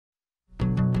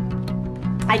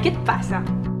Ai, què et passa?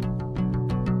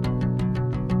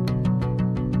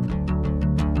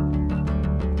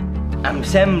 Em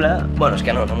sembla... Bueno, és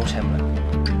que no m'ho sembla.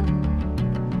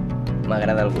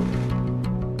 M'agrada algú.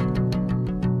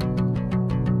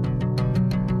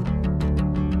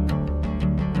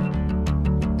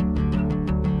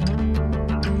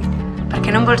 Per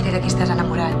què no em vols dir de qui estàs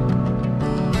enamorat?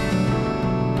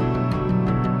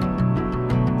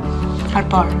 El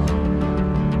Pol.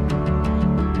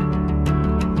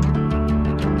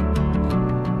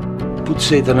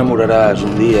 Potser t'enamoraràs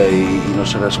un dia i no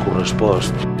seràs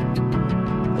correspost.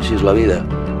 Així és la vida.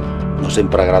 No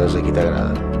sempre agrades a qui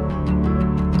t'agrada.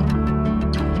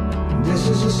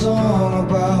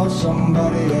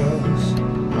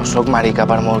 No sóc marica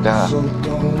per molt que...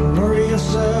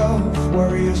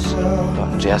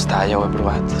 Doncs ja està, ja ho he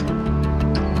provat.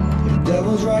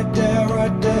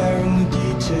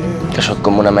 Que sóc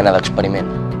com una mena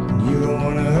d'experiment.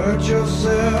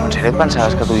 En sèrio et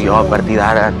pensaves que tu i jo, a partir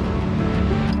d'ara...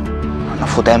 No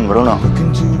fotem, Bruno.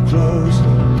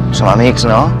 Som amics,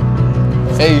 no?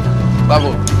 Ei,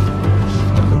 Pavo.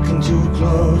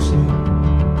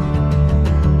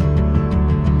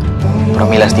 Però a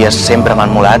mi les ties sempre m'han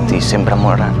molat i sempre em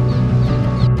molaran.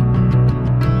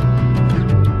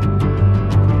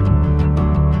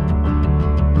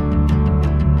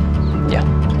 Ja.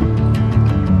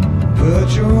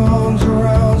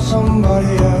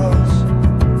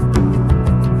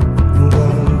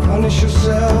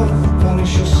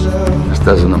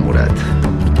 Estàs enamorat.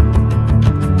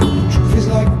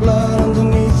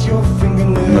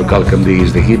 No cal que em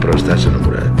diguis de qui, però estàs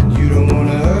enamorat.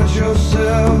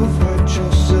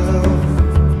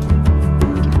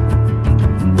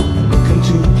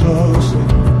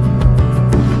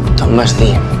 Tu em vas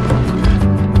dir...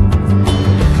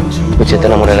 Potser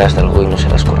t'enamoraràs d'algú i no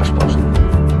seràs correspost.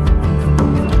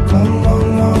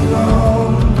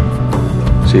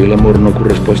 Sí, l'amor no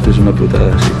correspost és una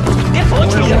putada, sí. Què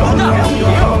fots, idiota?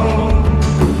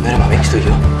 No érem amics, tu i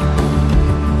jo.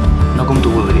 No com tu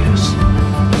voldries.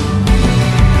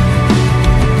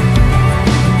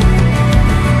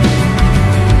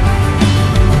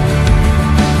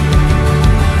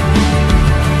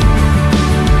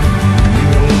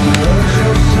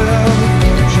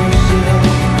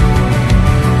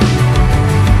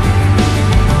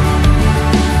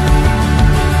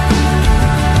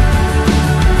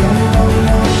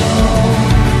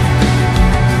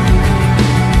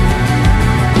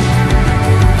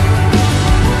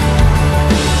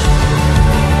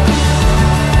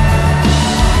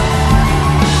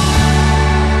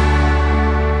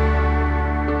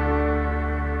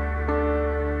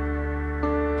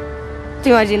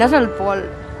 T'imagines el Pol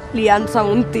liant-se amb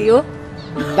un tio?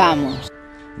 Vamos.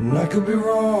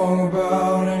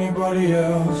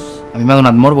 A mi m'ha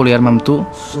donat mort voler-me amb tu,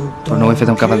 però no ho he fet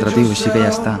amb cap altre tio, així que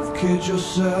ja està.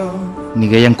 Ni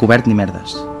gay encobert ni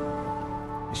merdes.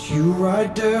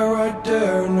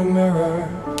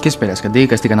 Què esperes, que et digui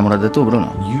que estic enamorat de tu, Bruno?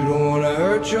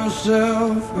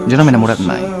 Jo no m'he enamorat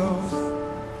mai,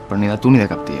 però ni de tu ni de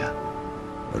cap tia.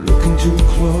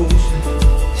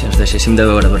 Si ens deixéssim de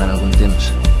veure durant algun temps.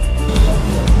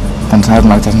 Pensaves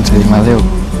marxar sense dir-me adéu?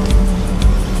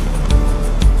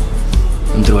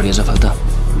 Em trobaries a faltar.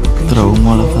 Trobo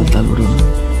molt a faltar el Bruno.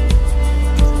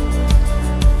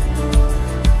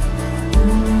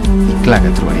 I clar que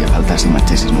et trobaria a faltar si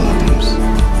marxessis molt de temps.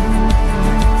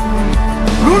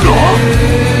 Bruno!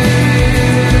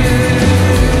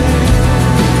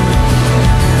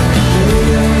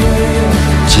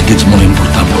 Sé que ets molt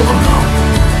important, Bruno.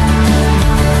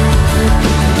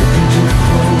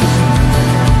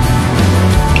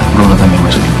 Bruno també ho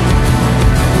és.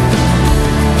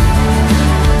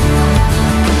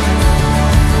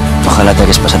 Ojalà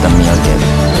t'hagués passat amb mi el que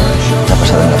t'ha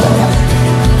passat amb la Tània.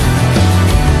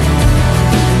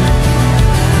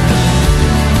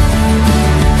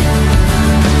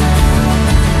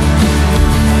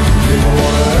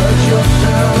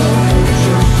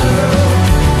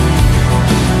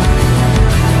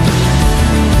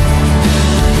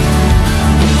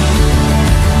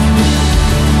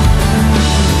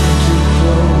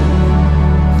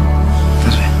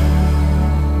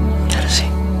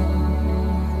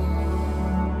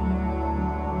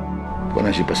 Quan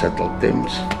hagi passat el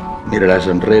temps, miraràs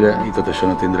enrere i tot això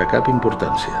no tindrà cap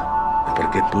importància.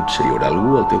 Perquè potser hi haurà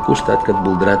algú al teu costat que et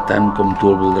voldrà tant com tu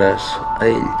el voldràs a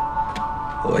ell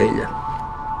o a ella.